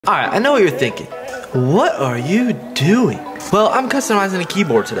Alright, I know what you're thinking. What are you doing? Well, I'm customizing a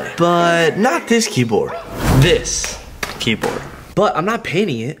keyboard today, but not this keyboard. This keyboard. But I'm not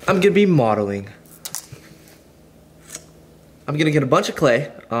painting it. I'm gonna be modeling. I'm gonna get a bunch of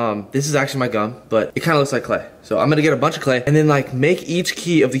clay. This is actually my gum, but it kind of looks like clay. So I'm gonna get a bunch of clay and then like make each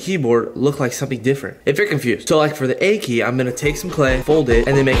key of the keyboard look like something different. If you're confused. So like for the A key, I'm gonna take some clay, fold it,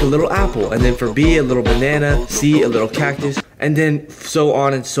 and then make a little apple. And then for B, a little banana, C, a little cactus, and then so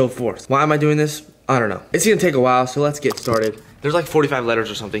on and so forth. Why am I doing this? I don't know. It's gonna take a while, so let's get started. There's like 45 letters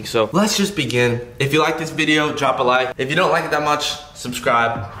or something, so let's just begin. If you like this video, drop a like. If you don't like it that much,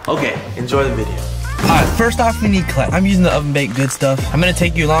 subscribe. Okay, enjoy the video. Alright, first off we need clay. I'm using the oven baked good stuff. I'm gonna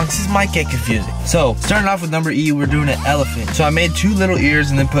take you along, this might get confusing. So, starting off with number E, we're doing an elephant. So I made 2 little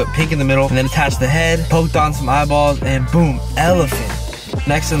ears and then put pink in the middle, and then attached the head, poked on some eyeballs, and boom, elephant.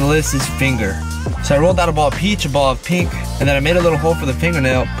 Next on the list is finger. So I rolled out a ball of peach, a ball of pink, and then I made a little hole for the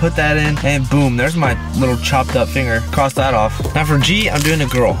fingernail, put that in, and boom, there's my little chopped up finger. Cross that off. Now for G, I'm doing a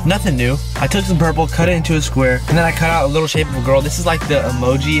girl. Nothing new. I took some purple, cut it into a square, and then I cut out a little shape of a girl. This is like the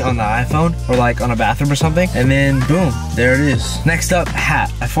emoji on the iPhone, or like on a bathroom or something. And then boom, there it is. Next up,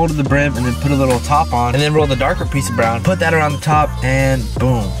 hat. I folded the brim and then put a little top on, and then rolled a darker piece of brown, put that around the top, and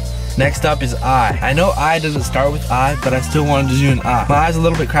boom. Next up is eye. I know eye doesn't start with I, but I still wanted to do an eye. My eye's a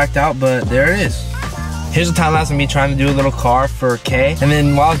little bit cracked out, but there it is. Here's a time lapse of me trying to do a little car for K. And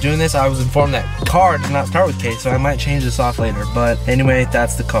then while I was doing this, I was informed that car does not start with K, so I might change this off later. But anyway,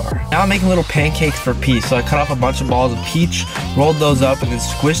 that's the car. Now I'm making little pancakes for peach. So I cut off a bunch of balls of peach, rolled those up, and then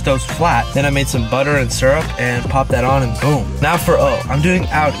squished those flat. Then I made some butter and syrup and popped that on, and boom. Now for O, I'm doing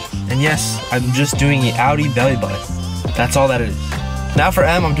Audi. And yes, I'm just doing the Audi belly button. That's all that it is. Now for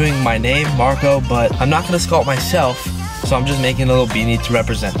M, I'm doing my name, Marko, but I'm not gonna sculpt myself, so I'm just making a little beanie to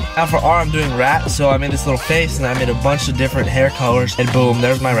represent me. Now for R, I'm doing rat, so I made this little face, and I made a bunch of different hair colors, and boom,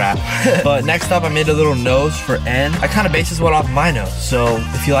 there's my rat. But next up, I made a little nose for N. I kind of based this one off my nose, so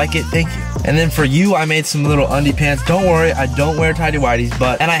if you like it, thank you. And then for U, I made some little undie pants. Don't worry, I don't wear tighty-whities,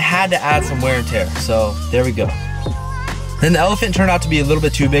 and I had to add some wear and tear, so there we go. Then the elephant turned out to be a little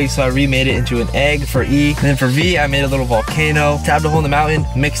bit too big, so I remade it into an egg for E. And then for V, I made a little volcano, tabbed a hole in the mountain,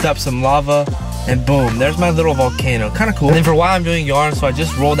 mixed up some lava, and boom, there's my little volcano. Kind of cool. And then for Y, I'm doing yarn, so I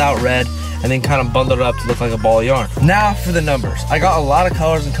just rolled out red and then kind of bundled it up to look like a ball of yarn. Now for the numbers. I got a lot of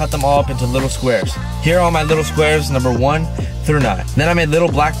colors and cut them all up into little squares. Here are all my little squares, number 1 through 9. Then I made little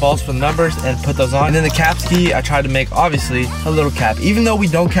black balls for the numbers and put those on. And then the caps key, I tried to make, obviously, a little cap, even though we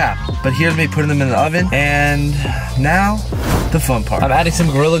don't cap. But here's me putting them in the oven. And now, the fun part. I'm adding some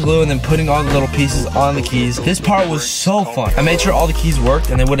Gorilla Glue and then putting all the little pieces on the keys. This part was so fun. I made sure all the keys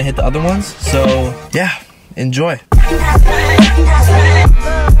worked and they wouldn't hit the other ones. So, yeah, enjoy.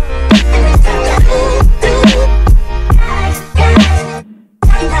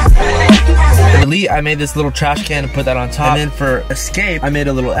 For delete, I made this little trash can and put that on top. And then for escape, I made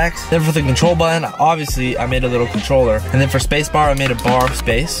a little X. Then for the control button, obviously, I made a little controller. And then for space bar, I made a bar of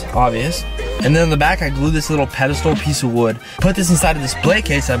space, obvious. And then on the back, I glued this little pedestal piece of wood. Put this inside a display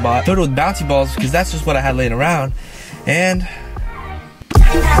case I bought. Filled it with bouncy balls, because that's just what I had laying around. And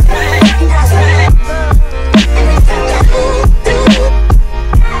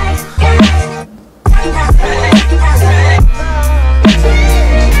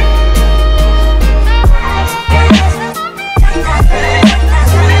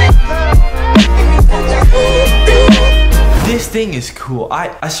this thing is cool.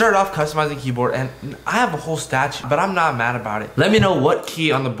 I started off customizing keyboard and I have a whole statue, but I'm not mad about it. Let me know what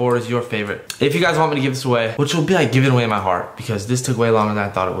key on the board is your favorite. If you guys want me to give this away, which will be like giving away my heart, because this took way longer than I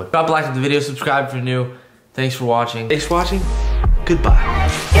thought it would. Drop a like on the video, subscribe if you're new. Thanks for watching.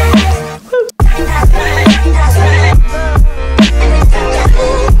 Goodbye.